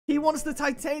He wants the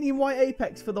titanium white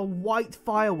apex for the white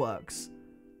fireworks.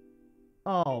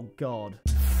 Oh, God.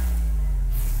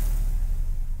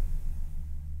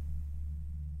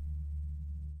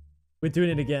 We're doing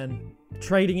it again.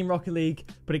 Trading in Rocket League,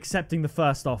 but accepting the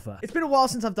first offer. It's been a while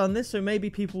since I've done this, so maybe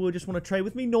people will just want to trade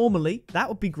with me normally. That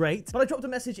would be great. But I dropped a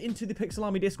message into the Pixel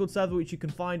Army Discord server, which you can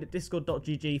find at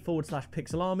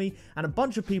discord.gg/pixelarmy, and a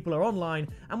bunch of people are online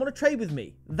and want to trade with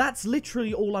me. That's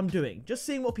literally all I'm doing. Just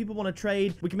seeing what people want to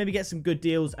trade. We can maybe get some good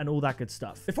deals and all that good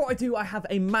stuff. Before I do, I have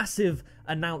a massive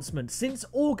announcement. Since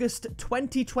August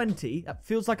 2020, that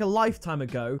feels like a lifetime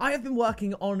ago, I have been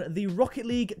working on the Rocket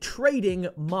League Trading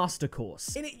Master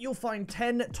Course. In it, you'll find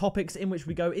 10 topics in which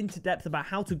we go into depth about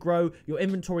how to grow your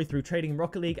inventory through trading in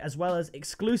Rocket League, as well as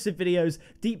exclusive videos,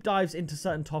 deep dives into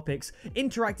certain topics,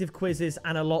 interactive quizzes,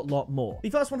 and a lot more.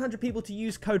 The first 100 people to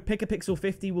use code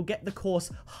pickapixel50 will get the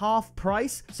course half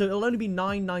price, so it'll only be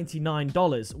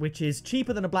 $9.99, which is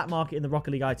cheaper than a black market in the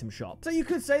Rocket League item shop. So you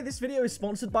could say this video is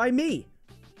sponsored by me,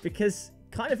 because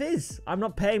kind of is. I'm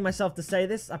not paying myself to say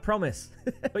this, I promise.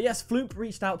 But yes, Floop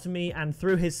reached out to me, and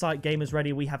through his site Gamers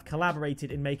Ready, we have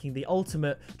collaborated in making the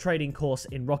ultimate trading course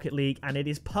in Rocket League, and it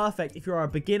is perfect if you're a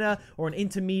beginner or an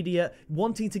intermediate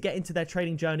wanting to get into their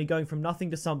trading journey, going from nothing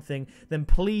to something. Then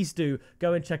please do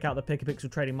go and check out the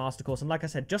Pickapixel Trading Master Course. And like I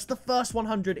said, just the first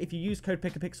 100, if you use code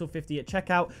pickapixel50 at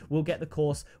checkout, will get the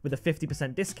course with a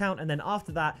 50% discount, and then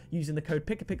after that, using the code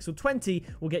pickapixel20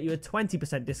 will get you a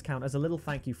 20% discount as a little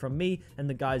thank you from me and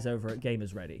the guys over at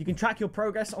Gamers Ready. You can track your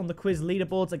progress on the quiz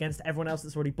leaderboards against everyone else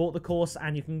that's already bought the course,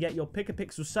 and you can get your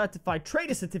Pickapixel certified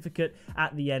trader certificate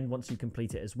at the end once you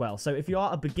complete it as well. So if you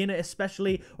are a beginner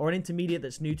especially, or an intermediate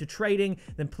that's new to trading,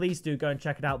 then please do go and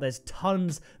check it out. There's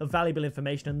tons of valuable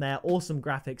information in there, awesome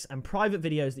graphics, and private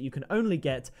videos that you can only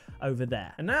get over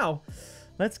there. And now,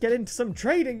 let's get into some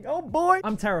trading. Oh boy.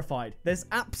 I'm terrified. There's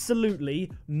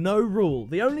absolutely no rule.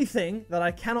 The only thing that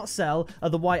I cannot sell are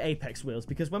the white Apex wheels,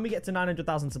 because when we get to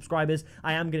 900,000 subscribers,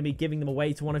 I am going to be giving them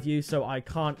away to one of you, so I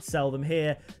can't sell them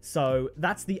here. So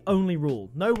that's the only rule.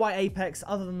 No white Apex.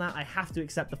 Other than that, I have to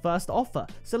accept the first offer.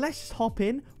 So let's just hop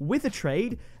in with a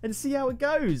trade and see how it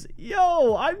goes.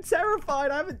 Yo, I'm terrified.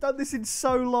 I haven't done this in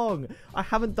so long.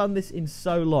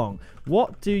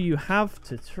 What do you have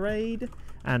to trade?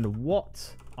 And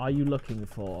what are you looking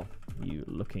for?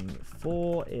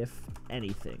 If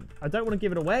anything? I don't want to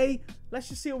give it away. Let's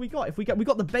just see what we got. We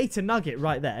got the beta nugget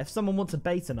right there. If someone wants a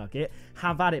beta nugget,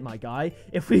 have at it, my guy.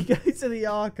 If we go to the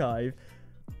archive,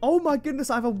 oh my goodness,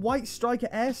 I have a white striker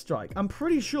airstrike. I'm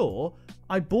pretty sure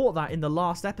I bought that in the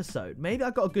last episode. Maybe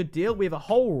I got a good deal. We have a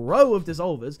whole row of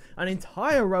dissolvers, an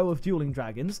entire row of dueling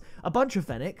dragons, a bunch of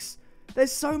Fenix.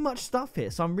 There's so much stuff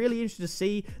here, so I'm really interested to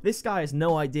see. This guy has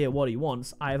no idea what he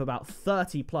wants. I have about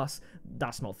 30 plus,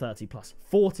 that's not 30 plus,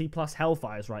 40 plus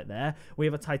Hellfires right there. We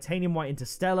have a titanium white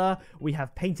Interstellar. We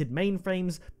have painted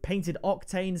mainframes, painted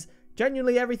octanes.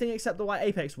 Genuinely everything except the white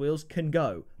Apex wheels can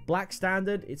go. Black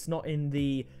standard, it's not in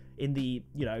the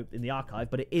archive,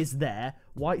 but it is there.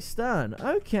 White stern,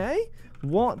 okay.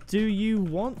 What do you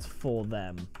want for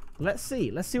them? Let's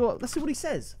see what he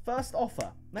says. First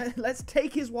offer. Let's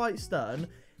take his white stern.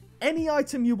 Any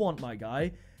item you want, my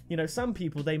guy. You know, some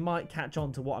people, they might catch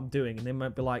on to what I'm doing, and they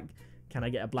might be like, can I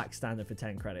get a black standard for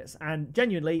 10 credits? And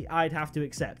genuinely, I'd have to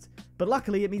accept. But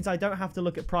luckily, it means I don't have to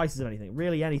look at prices or anything.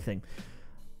 Really anything.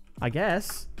 I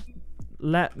guess.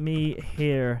 Let me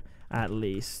hear at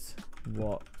least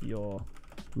what you're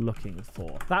looking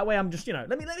for. That way I'm just,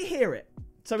 let me hear it.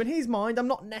 So in his mind, I'm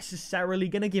not necessarily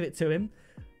going to give it to him.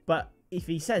 But if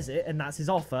he says it and that's his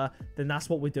offer, then that's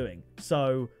what we're doing.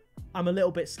 So I'm a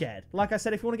little bit scared. Like I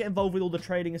said, if you want to get involved with all the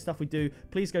trading and stuff we do,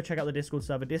 please go check out the Discord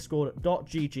server,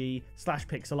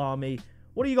 discord.gg/pixelarmy.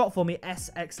 What do you got for me?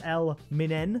 SXL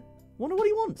Minen. Wonder what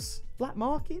he wants. Black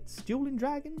markets, dueling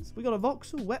dragons. We got a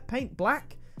voxel, wet paint,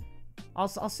 black. I'll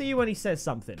see you when he says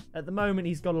something. At the moment,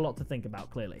 he's got a lot to think about,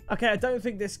 clearly. Okay, I don't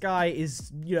think this guy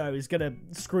is going to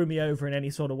screw me over in any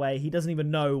sort of way. He doesn't even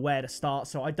know where to start,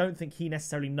 so I don't think he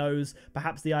necessarily knows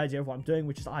perhaps the idea of what I'm doing,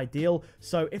 which is ideal.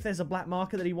 So if there's a black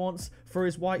marker that he wants for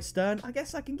his white stern, I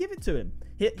guess I can give it to him.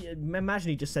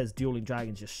 Imagine he just says dueling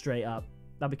dragons just straight up.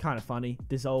 That'd be kind of funny.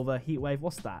 Dissolver, Heatwave,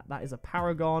 what's that? That is a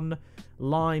Paragon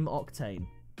Lime Octane.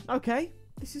 Okay.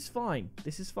 This is fine.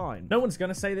 This is fine. No one's going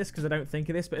to say this because I don't think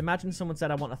of this, but imagine someone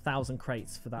said, I want 1,000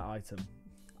 crates for that item.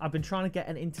 I've been trying to get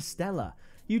an Interstellar.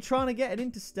 You trying to get an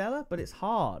Interstellar? But it's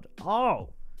hard. Oh.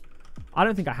 I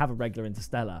don't think I have a regular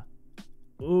Interstellar.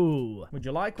 Ooh, would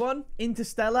you like one?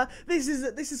 Interstellar. This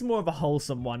is more of a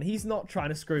wholesome one. He's not trying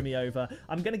to screw me over.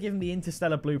 I'm going to give him the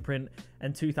Interstellar blueprint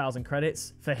and 2,000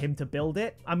 credits for him to build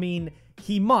it. I mean,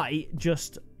 he might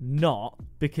just not,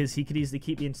 because he could easily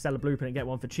keep the Interstellar blueprint and get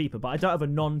one for cheaper, but I don't have a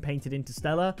non-painted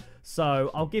Interstellar,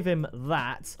 so I'll give him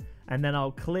that, and then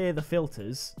I'll clear the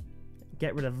filters,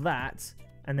 get rid of that,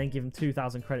 and then give him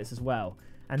 2,000 credits as well.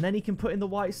 And then he can put in the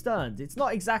white sterns. It's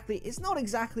not exactly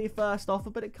a first offer,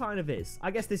 but it kind of is.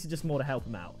 I guess this is just more to help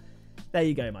him out. There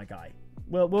you go, my guy.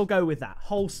 We'll go with that.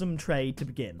 Wholesome trade to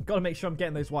begin. Got to make sure I'm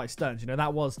getting those white sterns. You know,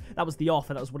 that was the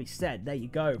offer. That was what he said. There you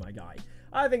go, my guy.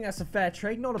 I think that's a fair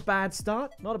trade. Not a bad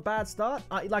start. Not a bad start.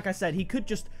 Like I said, he could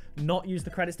just not use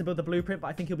the credits to build the blueprint, but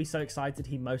I think he'll be so excited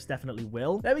he most definitely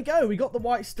will. There we go. We got the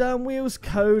white stern wheels.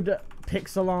 Code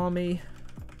Pixel Army.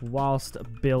 Whilst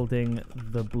building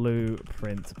the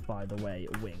blueprint, by the way,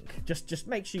 wink. Just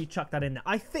make sure you chuck that in there.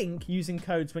 I think using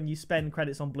codes when you spend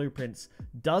credits on blueprints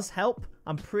does help.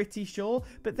 I'm pretty sure.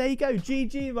 But there you go.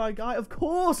 GG, my guy. Of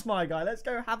course, my guy. Let's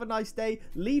go have a nice day.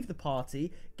 Leave the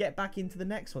party. Get back into the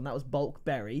next one. That was Bulk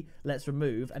Berry. Let's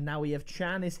remove. And now we have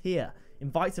Chan is here.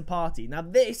 Invite to party. Now,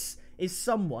 this is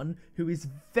someone who is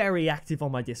very active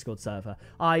on my Discord server.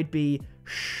 I'd be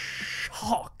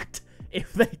shocked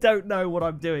if they don't know what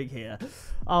I'm doing here.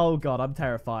 Oh, God, I'm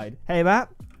terrified. Hey, Matt.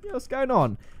 Yeah, what's going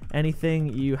on?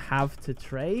 Anything you have to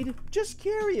trade? Just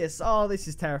curious. Oh, this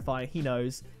is terrifying. He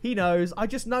knows. He knows. I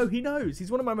just know he knows. He's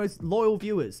one of my most loyal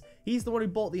viewers. He's the one who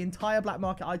bought the entire black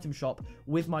market item shop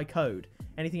with my code.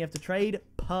 Anything you have to trade?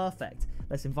 Perfect.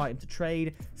 Let's invite him to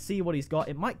trade, see what he's got.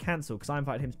 It might cancel because I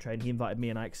invited him to trade and he invited me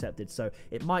and I accepted. So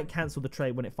it might cancel the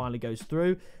trade when it finally goes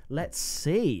through. Let's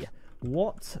see.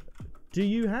 What do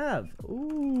you have?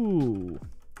 Ooh.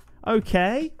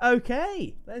 Okay.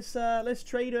 Let's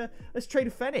trade a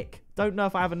Fennec. Don't know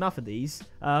if I have enough of these.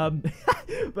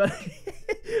 But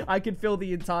I can fill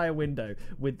the entire window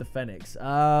with the Fennecs.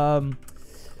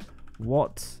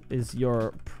 What is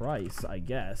your price, I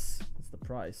guess? What's the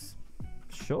price?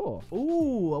 Sure.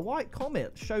 Ooh, a white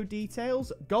comet. Show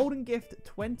details. Golden gift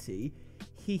 20.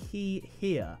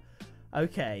 Here.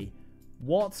 Okay.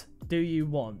 What do you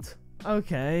want?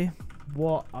 Okay.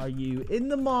 What are you in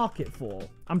the market for?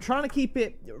 I'm trying to keep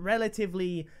it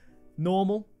relatively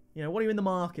normal. You know, what are you in the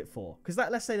market for? Because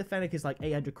let's say the Fennec is like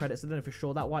 800 credits. I don't know for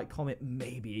sure. That white comet,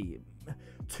 maybe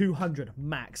 200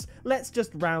 max. Let's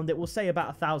just round it. We'll say about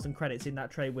 1,000 credits in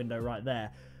that trade window right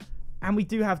there. And we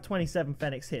do have 27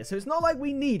 Fennecs here. So it's not like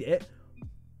we need it.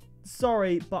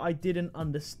 Sorry, but I didn't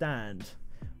understand.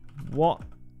 What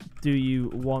do you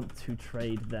want to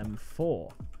trade them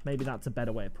for? Maybe that's a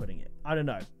better way of putting it. I don't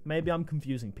know. Maybe I'm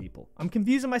confusing people. I'm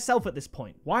confusing myself at this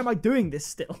point. Why am I doing this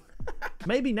still?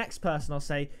 Maybe next person I'll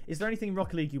say, is there anything in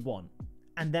Rocket League you want?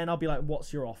 And then I'll be like,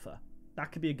 what's your offer?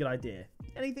 That could be a good idea.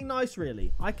 Anything nice,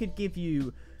 really. I could give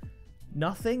you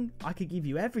nothing. I could give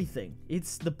you everything.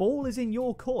 The ball is in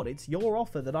your court. It's your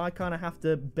offer that I kind of have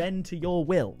to bend to your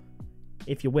will.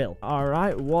 If you will. All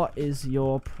right. What is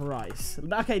your price?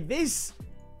 Okay, this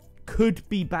could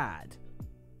be bad.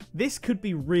 This could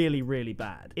be really, really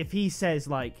bad. If he says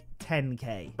like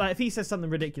 10k. But if he says something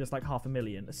ridiculous like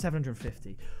 500,000,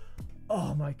 750.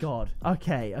 Oh my God.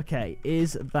 Okay.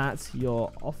 Is that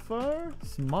your offer?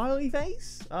 Smiley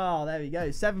face? Oh, there we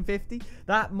go. 750.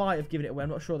 That might have given it away. I'm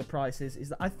not sure the price is.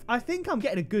 That I think I'm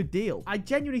getting a good deal. I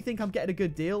genuinely think I'm getting a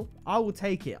good deal. I will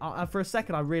take it. For a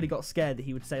second, I really got scared that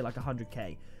he would say like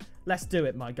 100k. Let's do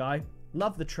it, my guy.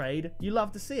 Love the trade. You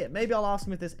love to see it. Maybe I'll ask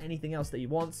him if there's anything else that he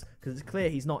wants, because it's clear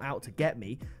he's not out to get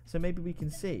me. So maybe we can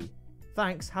see.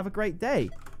 Thanks. Have a great day.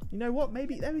 You know what?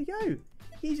 Maybe, there we go.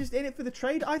 He's just in it for the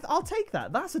trade. I'll take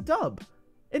that. That's a dub.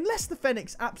 Unless the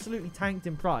Fennecs absolutely tanked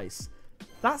in price.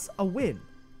 That's a win.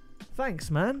 Thanks,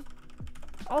 man.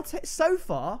 I'll take. So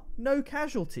far, no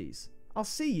casualties. I'll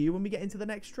see you when we get into the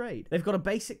next trade. They've got a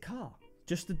basic car.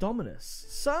 Just the Dominus.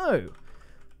 So,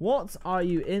 what are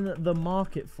you in the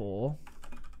market for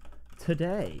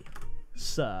today,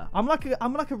 sir? I'm like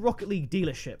a Rocket League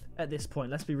dealership at this point.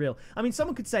 Let's be real. I mean,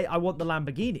 someone could say I want the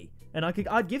Lamborghini, and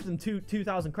I'd give them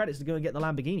 2,000 credits to go and get the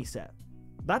Lamborghini set.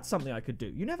 That's something I could do.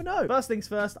 You never know. First things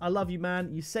first, I love you,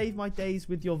 man. You save my days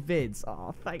with your vids.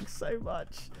 Oh, thanks so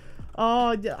much.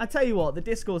 Oh, I tell you what, the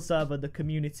Discord server, the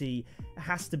community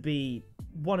has to be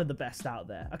one of the best out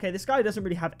there. Okay, this guy doesn't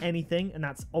really have anything, and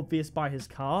that's obvious by his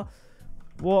car.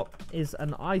 What is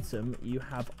an item you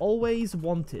have always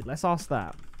wanted? Let's ask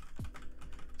that.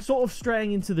 Sort of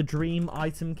straying into the dream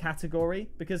item category,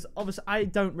 because obviously I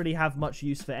don't really have much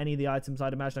use for any of the items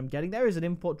I'd imagine I'm getting. There is an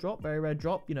import drop, very rare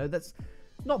drop. You know, that's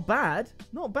not bad.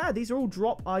 Not bad. These are all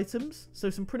drop items, so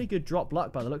some pretty good drop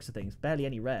luck by the looks of things. Barely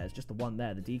any rares, just the one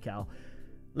there, the decal.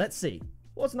 Let's see.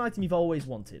 What's an item you've always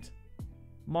wanted?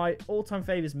 My all-time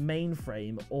favourite is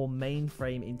mainframe or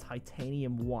mainframe in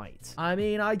titanium white. I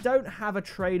mean, I don't have a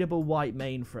tradable white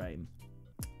mainframe,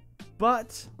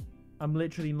 but I'm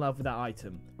literally in love with that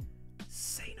item.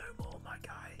 Say no more, my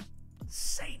guy.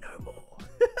 Say no more.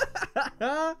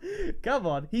 Come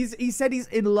on. He said he's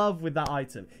in love with that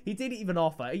item. He didn't even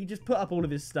offer. He just put up all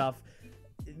of his stuff.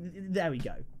 There we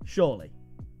go. Surely.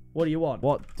 What do you want?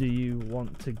 What do you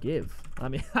want to give? I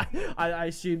mean,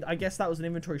 I guess that was an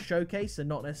inventory showcase and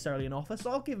not necessarily an offer, so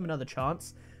I'll give him another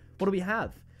chance. What do we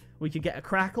have? We could get a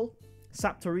Crackle,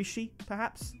 Saptorishi,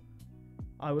 perhaps.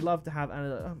 I would love to have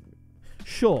another.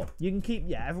 Sure, you can keep.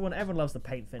 Yeah, everyone loves the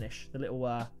paint finish, the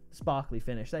little sparkly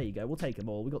finish. There you go. We'll take them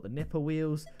all. We got the Nipper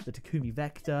wheels, the Takumi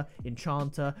Vector,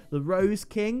 Enchanter, the Rose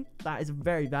King. That is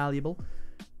very valuable.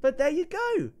 But there you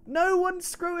go. No one's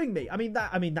screwing me. I mean,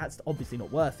 that's obviously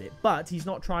not worth it. But he's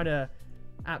not trying to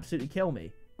absolutely kill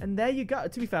me. And there you go.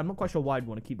 To be fair, I'm not quite sure why I'd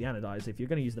want to keep the anodizer. If you're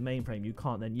going to use the mainframe, you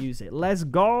can't then use it. Let's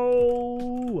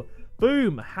go.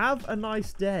 Boom. Have a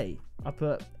nice day. I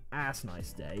put ass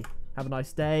nice day. Have a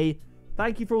nice day.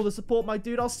 Thank you for all the support, my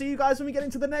dude. I'll see you guys when we get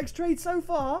into the next trade. So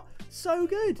far, so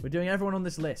good. We're doing everyone on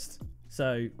this list.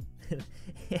 So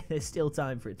there's still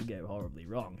time for it to go horribly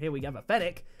wrong. Here we have a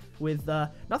Fennec with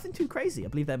nothing too crazy. I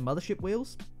believe they're mothership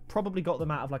wheels. Probably got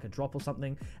them out of like a drop or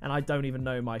something. And I don't even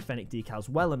know my Fennec decals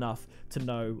well enough to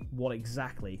know what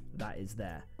exactly that is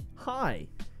there. Hi.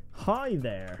 Hi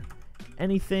there.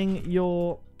 Anything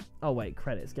you're... Oh, wait.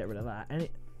 Credits. Get rid of that.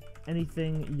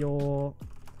 Anything you're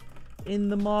in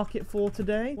the market for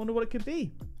today? Wonder what it could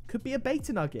be. Could be a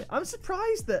beta nugget. I'm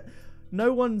surprised that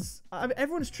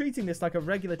everyone's treating this like a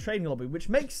regular trading lobby, which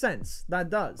makes sense. That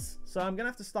does. So I'm going to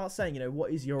have to start saying, you know,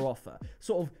 what is your offer?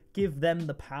 Sort of give them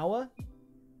the power.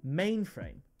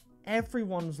 Mainframe.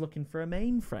 Everyone's looking for a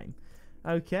mainframe.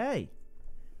 Okay.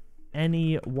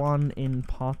 Anyone in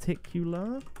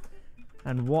particular?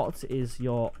 And what is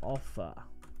your offer?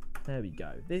 There we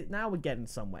go. Now we're getting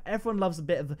somewhere. Everyone loves a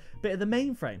bit of the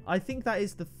mainframe. I think that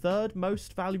is the third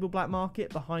most valuable black market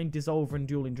behind Dissolver and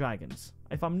Dueling Dragons.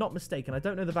 If I'm not mistaken, I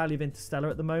don't know the value of Interstellar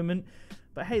at the moment,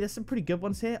 but hey, there's some pretty good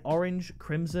ones here. Orange,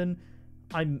 Crimson.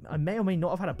 I may or may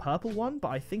not have had a purple one, but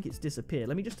I think it's disappeared.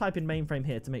 Let me just type in mainframe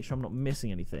here to make sure I'm not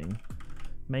missing anything.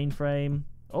 Mainframe.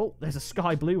 Oh, there's a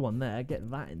sky blue one there. Get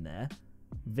that in there.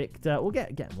 Victor. We'll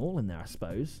get them all in there, I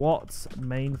suppose. What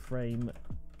mainframe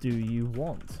do you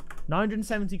want?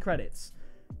 970 credits.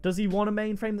 Does he want a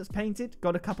mainframe that's painted?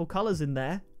 Got a couple colors in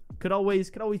there. Could always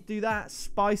do that.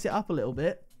 Spice it up a little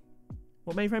bit.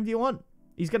 What mainframe do you want?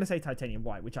 He's going to say titanium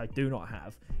white, which I do not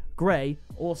have. Grey,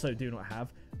 also do not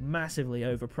have. Massively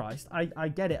overpriced. I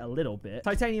get it a little bit.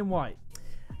 Titanium white.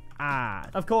 Ah,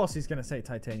 of course he's going to say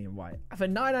titanium white. For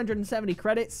 970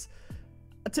 credits,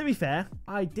 to be fair,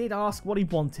 I did ask what he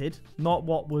wanted, not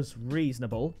what was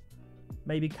reasonable.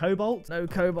 Maybe cobalt? No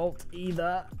cobalt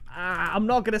either. I'm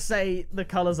not going to say the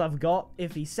colors I've got.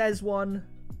 If he says one,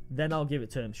 then I'll give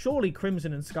it to him. Surely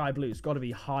crimson and sky blue's got to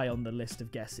be high on the list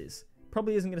of guesses.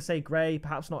 Probably isn't going to say grey.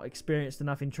 Perhaps not experienced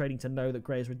enough in trading to know that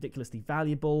grey is ridiculously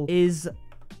valuable. Is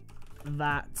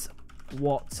that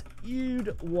what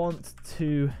you'd want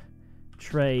to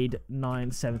trade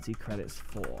 970 credits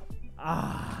for?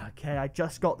 Okay. I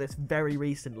just got this very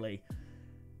recently.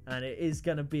 And it is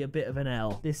going to be a bit of an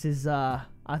L. This is, I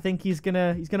think he's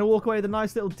gonna walk away with a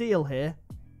nice little deal here.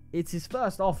 It's his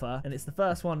first offer, and it's the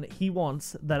first one he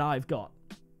wants that I've got.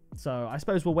 So I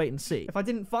suppose we'll wait and see. If I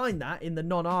didn't find that in the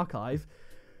non-archive,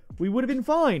 we would have been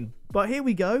fine. But here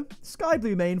we go. Sky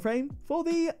blue mainframe for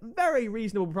the very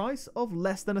reasonable price of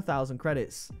less than 1,000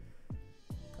 credits.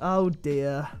 Oh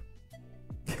dear.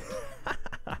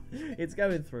 It's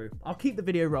going through. I'll keep the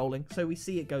video rolling so we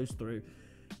see it goes through.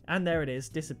 And there it is,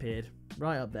 disappeared.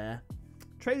 Right up there.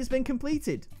 Trade has been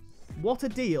completed. What a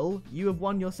deal you have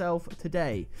won yourself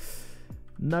today.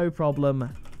 No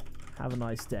problem. Have a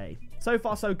nice day. So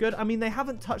far, so good. I mean, they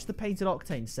haven't touched the painted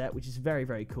Octane set, which is very,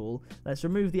 very cool. Let's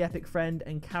remove the Epic Friend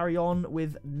and carry on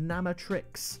with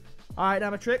Namatrix. All right,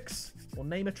 Namatrix, or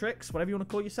Namatrix, whatever you want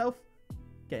to call yourself.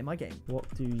 Get in my game.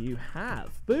 What do you have?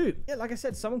 Boom. Yeah, like I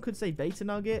said, someone could say Beta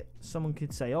Nugget. Someone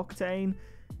could say Octane.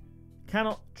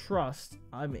 Cannot trust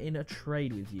I'm in a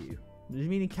trade with you. Does it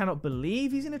mean he cannot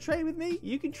believe he's in a trade with me?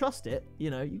 You can trust it.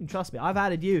 You know, you can trust me. I've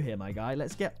added you here, my guy.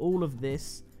 Let's get all of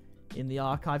this in the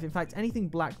archive. In fact, anything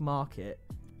black market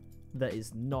that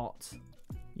is not,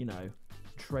 you know,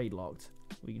 trade locked,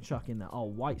 we can chuck in there. Oh,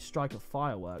 white striker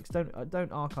fireworks.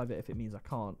 Don't archive it if it means I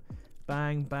can't.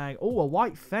 Bang, bang. Oh, a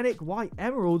white Fennec, white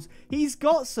emeralds. He's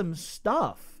got some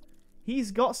stuff.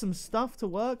 He's got some stuff to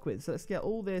work with. So let's get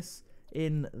all this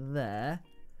in there.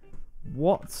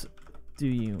 What do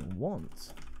you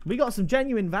want? We got some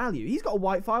genuine value. He's got a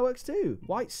white fireworks too.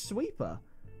 White sweeper.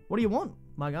 What do you want,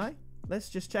 my guy? Let's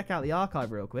just check out the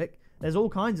archive real quick. There's all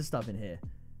kinds of stuff in here.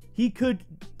 He could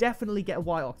definitely get a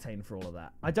white octane for all of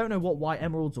that. I don't know what white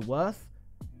emeralds are worth.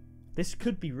 This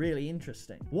could be really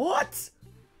interesting. What?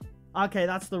 Okay,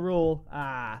 that's the rule.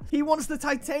 He wants the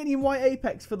titanium white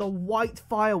apex for the white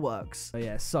fireworks. Oh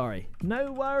yeah, sorry.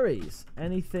 No worries.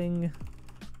 Anything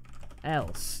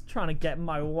else? Trying to get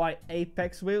my white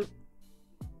apex wheel.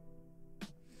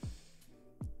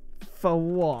 For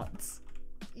what?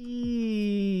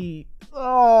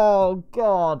 Oh,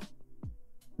 God.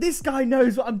 This guy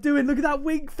knows what I'm doing. Look at that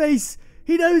wink face.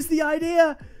 He knows the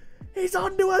idea. He's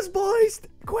onto us, boys.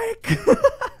 Quick.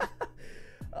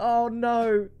 Oh,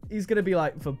 no. He's going to be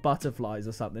like for butterflies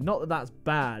or something. Not that that's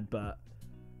bad, but...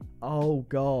 Oh,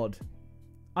 God.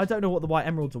 I don't know what the white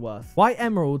emeralds are worth. White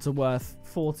emeralds are worth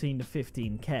 14 to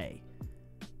 15k.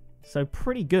 So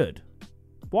pretty good.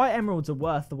 White emeralds are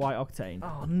worth the white octane.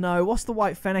 Oh, no. What's the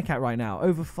white fennec at right now?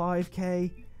 Over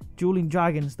 5k? Dueling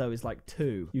Dragons, though, is like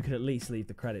 2. You could at least leave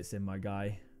the credits in, my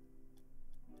guy.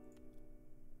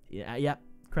 Yeah, yep.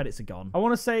 Credits are gone. I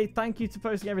want to say thank you to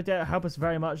posting every day. It helps us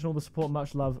very much, and all the support.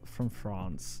 Much love from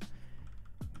France.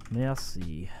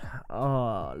 Merci.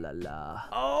 Oh, la la.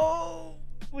 Oh,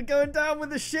 we're going down with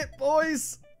the ship,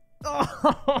 boys.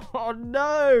 Oh,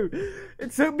 no.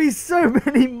 It took me so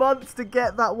many months to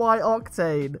get that white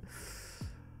octane.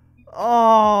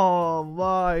 Oh,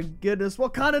 my goodness.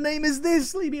 What kind of name is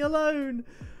this? Leave me alone.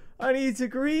 I need to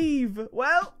grieve.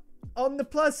 Well, on the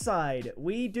plus side,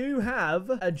 we do have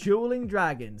a Dueling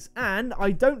Dragons. And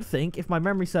I don't think, if my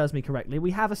memory serves me correctly,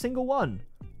 we have a single one.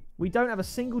 We don't have a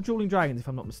single Dueling Dragons, if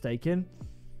I'm not mistaken.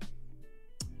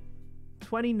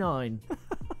 29.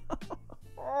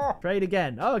 Trade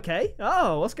again. Oh, okay.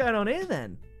 Oh, what's going on here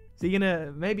then? So you're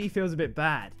gonna... Maybe he feels a bit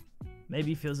bad.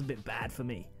 Maybe he feels a bit bad for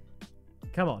me.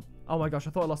 Come on. Oh my gosh,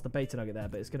 I thought I lost the beta nugget there,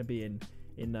 but it's gonna be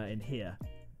in here.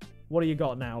 What do you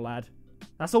got now, lad?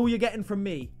 That's all you're getting from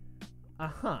me.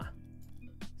 Uh-huh.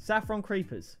 Saffron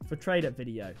Creepers for trade up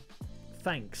video.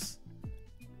 Thanks.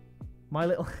 My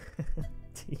little...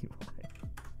 TY.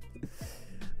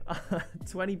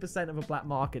 20% of a black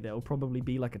market, it'll probably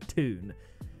be like a toon.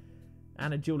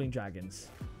 And a Dueling Dragons.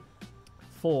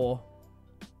 For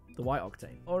the white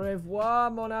octane. Au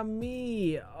revoir, mon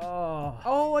ami.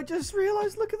 Oh, I just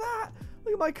realized, look at that.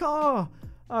 Look at my car.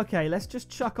 Okay, let's just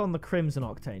chuck on the Crimson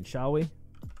Octane, shall we?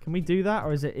 Can we do that?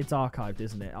 Or is it's archived,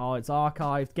 isn't it? Oh, it's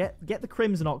archived. Get the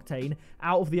Crimson Octane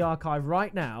out of the archive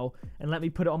right now and let me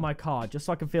put it on my car just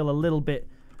so I can feel a little bit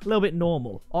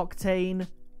normal. Octane,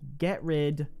 get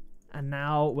rid. And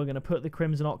now we're going to put the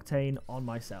Crimson Octane on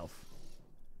myself.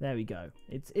 There we go.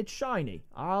 It's shiny.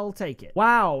 I'll take it.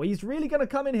 Wow, he's really going to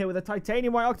come in here with a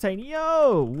titanium white octane.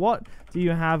 Yo, what do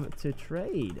you have to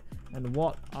trade? And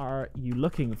what are you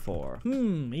looking for?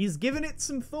 He's giving it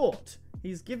some thought.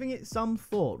 He's giving it some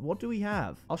thought. What do we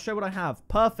have? I'll show what I have.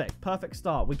 Perfect. Perfect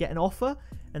start. We get an offer,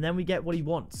 and then we get what he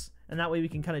wants. And that way we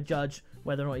can kind of judge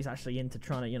whether or not he's actually into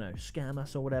trying to, you know, scam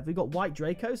us or whatever. We've got white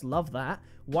Dracos. Love that.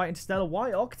 White Interstellar,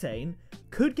 white Octane.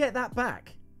 Could get that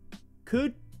back.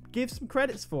 Could give some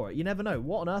credits for it. You never know.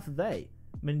 What on earth are they?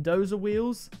 Mendoza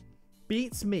wheels?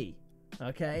 Beats me.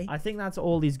 Okay? I think that's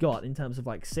all he's got in terms of,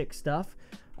 like, sick stuff.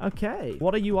 Okay.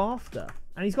 What are you after?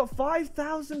 And he's got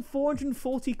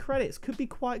 5,440 credits. Could be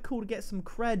quite cool to get some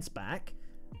creds back.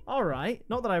 Alright.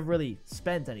 Not that I've really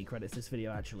spent any credits this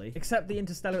video, actually. Except the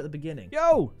Interstellar at the beginning.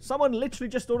 Yo! Someone literally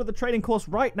just ordered the trading course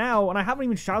right now, and I haven't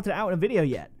even shouted it out in a video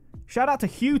yet. Shout out to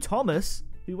Hugh Thomas,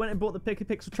 who went and bought the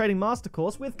pickapixel trading master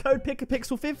course with code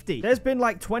pickapixel50. There's been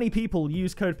like 20 people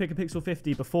use code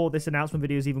pickapixel50 before this announcement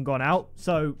video has even gone out.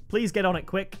 So please get on it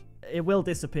quick. It will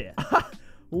disappear.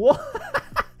 What?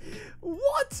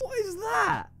 What? What is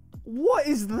that? What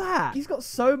is that? He's got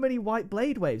so many white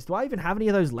blade waves. Do I even have any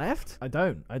of those left? I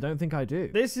don't. I don't think I do.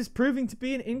 This is proving to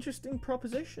be an interesting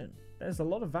proposition. There's a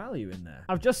lot of value in there.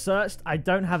 I've just searched. I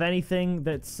don't have anything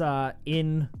that's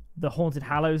in the Haunted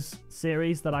Hallows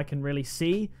series that I can really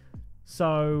see.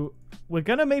 So we're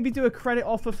going to maybe do a credit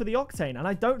offer for the Octane. And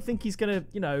I don't think he's going to,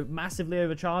 you know, massively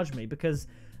overcharge me because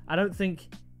I don't think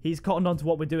he's cottoned on to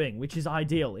what we're doing, which is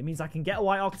ideal. It means I can get a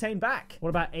white Octane back. What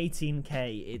about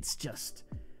 18k? It's just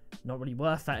not really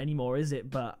worth that anymore, is it?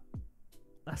 But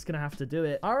that's going to have to do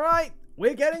it. All right.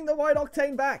 We're getting the white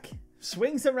Octane back.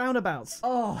 Swings and roundabouts.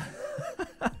 Oh,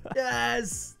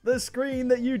 yes. The screen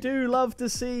that you do love to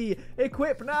see.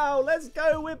 Equip now. Let's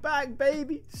go. We're back,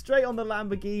 baby. Straight on the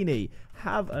Lamborghini.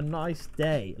 Have a nice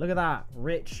day. Look at that.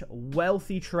 Rich,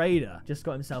 wealthy trader. Just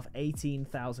got himself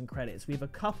 18,000 credits. We have a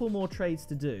couple more trades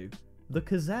to do. The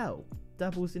Gazelle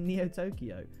doubles in Neo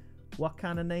Tokyo. What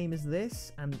kind of name is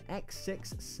this? And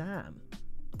X6 Sam.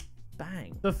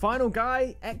 Bang. The final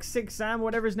guy, X6 Sam,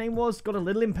 whatever his name was, got a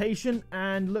little impatient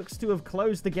and looks to have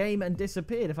closed the game and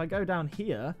disappeared. If I go down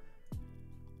here,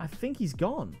 I think he's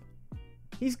gone.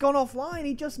 He's gone offline.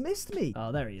 He just missed me.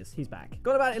 Oh, there he is. He's back.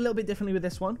 Got about it a little bit differently with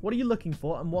this one. What are you looking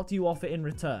for and what do you offer in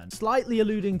return? Slightly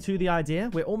alluding to the idea.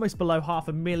 We're almost below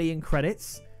 500,000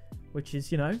 credits, which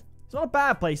is, you know, it's not a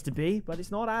bad place to be, but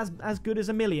it's not as good as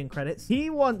 1,000,000 credits. He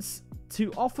wants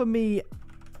to offer me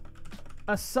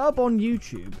a sub on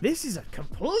YouTube. This is a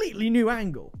completely new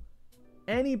angle.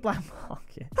 Any black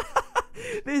market.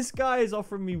 This guy is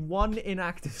offering me 1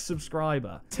 inactive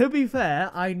subscriber. To be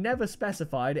fair, I never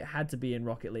specified it had to be in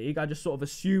Rocket League. I just sort of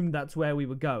assumed that's where we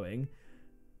were going.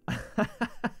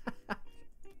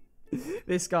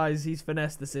 This guy's, he's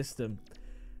finessed the system.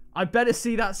 I better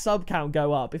see that sub count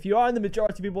go up. If you are in the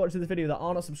majority of people watching this video that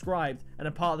are not subscribed and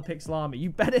are part of the Pixel Army, you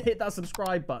better hit that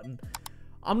subscribe button.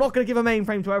 I'm not going to give a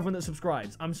mainframe to everyone that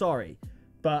subscribes. I'm sorry.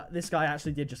 But this guy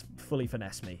actually did just fully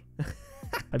finesse me.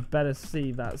 I better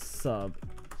see that sub.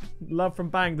 Love from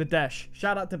Bangladesh.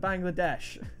 Shout out to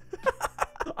Bangladesh.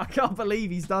 I can't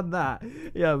believe he's done that.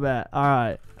 Yeah, man. All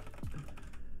right.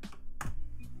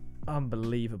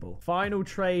 Unbelievable. Final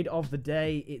trade of the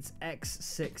day. It's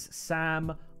X6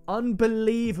 Sam.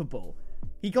 Unbelievable.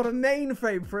 He got a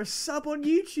mainframe for a sub on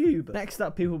YouTube. Next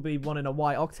up, people will be wanting a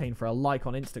white octane for a like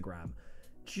on Instagram.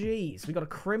 Jeez, we got a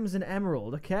crimson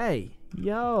emerald. Okay.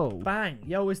 Yo. Bang.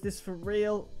 Yo, is this for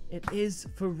real? It is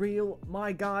for real,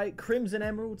 my guy. Crimson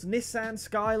emeralds, Nissan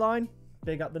Skyline.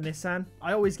 Big up the Nissan.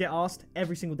 I always get asked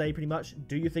every single day pretty much,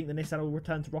 do you think the Nissan will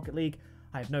return to Rocket League?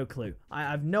 I have no clue. I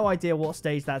have no idea what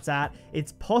stage that's at.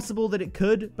 It's possible that it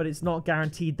could, but it's not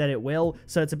guaranteed that it will.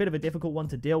 So it's a bit of a difficult one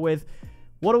to deal with.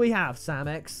 What do we have,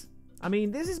 Samex? I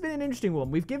mean, this has been an interesting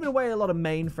one. We've given away a lot of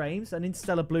mainframes, an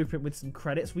Interstellar Blueprint with some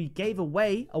credits. We gave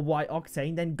away a white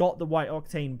octane, then got the white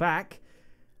octane back.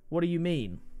 What do you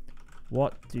mean?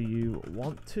 What do you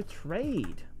want to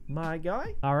trade, my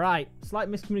guy? All right, slight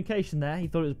miscommunication there. He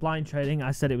thought it was blind trading.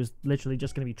 I said it was literally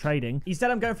just going to be trading. He said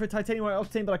I'm going for a titanium white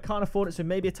octane, but I can't afford it, so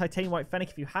maybe a titanium white fennec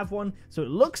if you have one. So it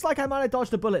looks like I might have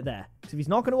dodged a bullet there. Because if he's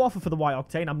not going to offer for the white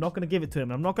octane, I'm not going to give it to him.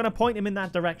 I'm not going to point him in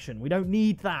that direction. We don't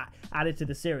need that added to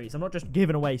the series. I'm not just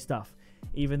giving away stuff,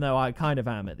 even though I kind of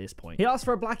am at this point. He asked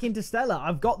for a black Interstellar.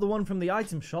 I've got the one from the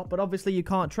item shop, but obviously you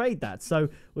can't trade that. So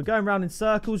we're going around in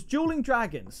circles. Dueling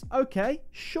Dragons. Okay,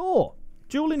 sure.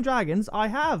 Dueling Dragons I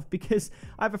have, because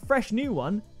I have a fresh new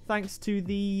one thanks to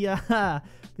the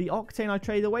octane I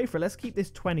traded away for. Let's keep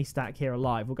this 20 stack here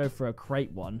alive. We'll go for a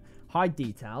crate one. Hide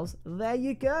details. There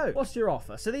you go. What's your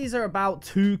offer? So these are about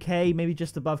 2k, maybe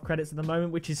just above credits at the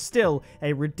moment, which is still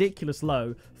a ridiculous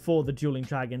low for the Dueling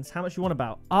Dragons. How much you want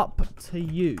about? Up to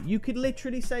you. You could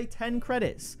literally say 10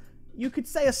 credits. You could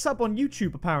say a sub on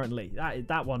YouTube, apparently.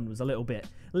 That one was a little bit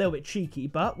cheeky,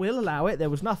 but we'll allow it. There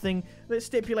was nothing that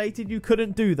stipulated you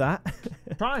couldn't do that.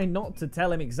 Trying not to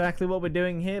tell him exactly what we're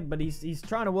doing here, but he's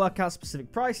trying to work out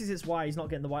specific prices. It's why he's not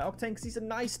getting the white octane, because he's a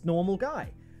nice, normal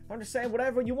guy. I'm just saying,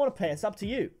 whatever you want to pay, it's up to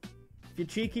you. If you're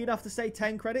cheeky enough to say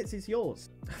 10 credits, it's yours.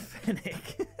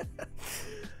 Fennec.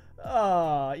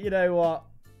 Oh, you know what?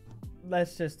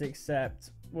 Let's just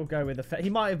accept. We'll go with the Fennec. He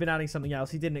might have been adding something else.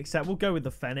 He didn't accept. We'll go with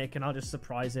the Fennec, and I'll just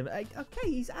surprise him. Okay,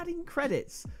 he's adding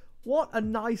credits. What a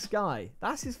nice guy.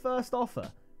 That's his first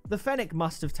offer. The Fennec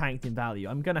must have tanked in value.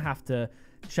 I'm going to have to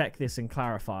check this and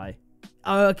clarify.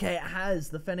 Oh, okay, it has.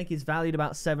 The Fennec is valued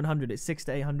about 700. It's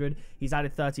 600 to 800. He's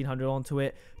added 1300 onto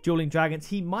it. Dueling Dragons.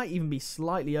 He might even be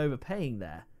slightly overpaying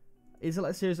there. Is it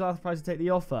like serious last price to take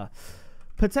the offer?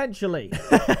 Potentially.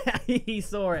 He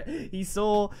saw it. He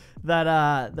saw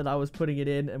that that I was putting it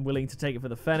in and willing to take it for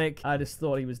the Fennec. I just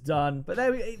thought he was done. But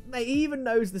there he even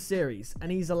knows the series,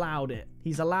 and he's allowed it.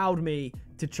 He's allowed me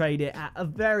to trade it at a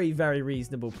very, very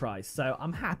reasonable price. So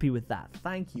I'm happy with that.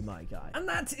 Thank you, my guy. And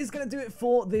that is going to do it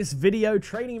for this video.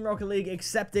 Trading in Rocket League,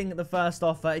 accepting the first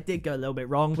offer. It did go a little bit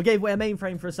wrong. We gave away a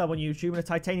mainframe for a sub on YouTube and a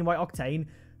titanium white octane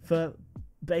for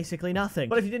basically nothing.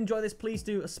 But if you did enjoy this, please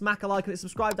do smack a like and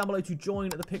subscribe down below to join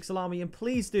the Pixel Army, and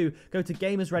please do go to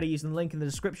Gamers Ready using the link in the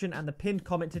description and the pinned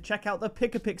comment to check out the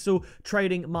Pickapixel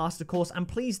Trading Master Course. And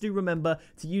please do remember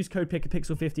to use code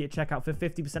Pickapixel50 at checkout for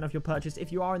 50% off your purchase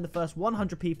if you are in the first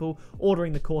 100 people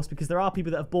ordering the course, because there are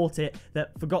people that have bought it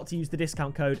that forgot to use the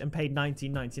discount code and paid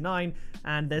 $19.99,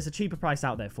 and there's a cheaper price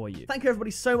out there for you. Thank you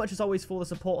everybody so much as always for the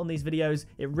support on these videos.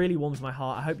 It really warms my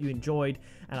heart. I hope you enjoyed,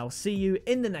 and I'll see you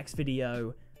in the next video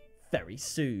very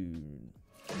soon.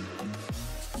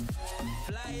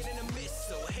 Flying in the mist,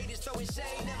 so haters throwing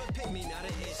shade, never pick me me, not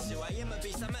an issue. I am a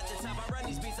beast, I'm at the top. I run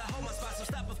these beats, I hold my spot, so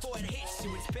stop before it hits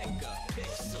you. It's pick a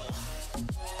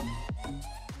pixel.